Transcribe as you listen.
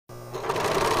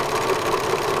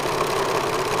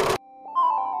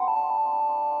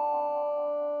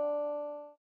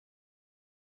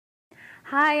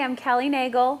Hi, I'm Kelly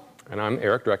Nagel. And I'm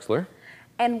Eric Drexler.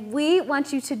 And we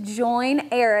want you to join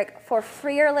Eric for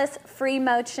Fearless Free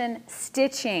Motion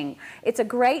Stitching. It's a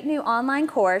great new online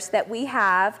course that we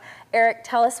have. Eric,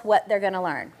 tell us what they're going to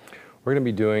learn. We're going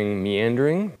to be doing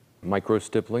meandering, micro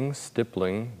stippling,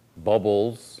 stippling,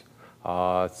 bubbles,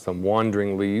 some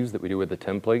wandering leaves that we do with the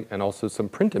template, and also some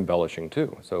print embellishing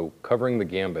too. So covering the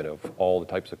gambit of all the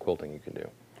types of quilting you can do.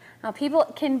 Now, people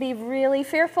can be really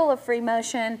fearful of free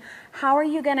motion. How are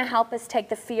you going to help us take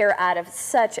the fear out of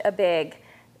such a big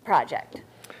project?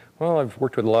 Well, I've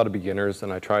worked with a lot of beginners,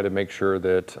 and I try to make sure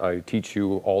that I teach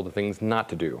you all the things not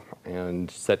to do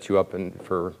and set you up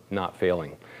for not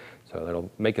failing. So that'll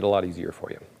make it a lot easier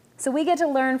for you. So we get to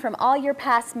learn from all your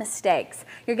past mistakes.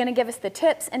 You're going to give us the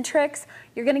tips and tricks.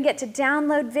 You're going to get to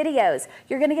download videos.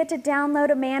 You're going to get to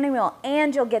download a manual,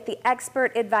 and you'll get the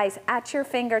expert advice at your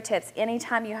fingertips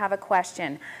anytime you have a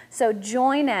question. So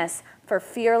join us for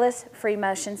Fearless Free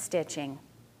Motion Stitching.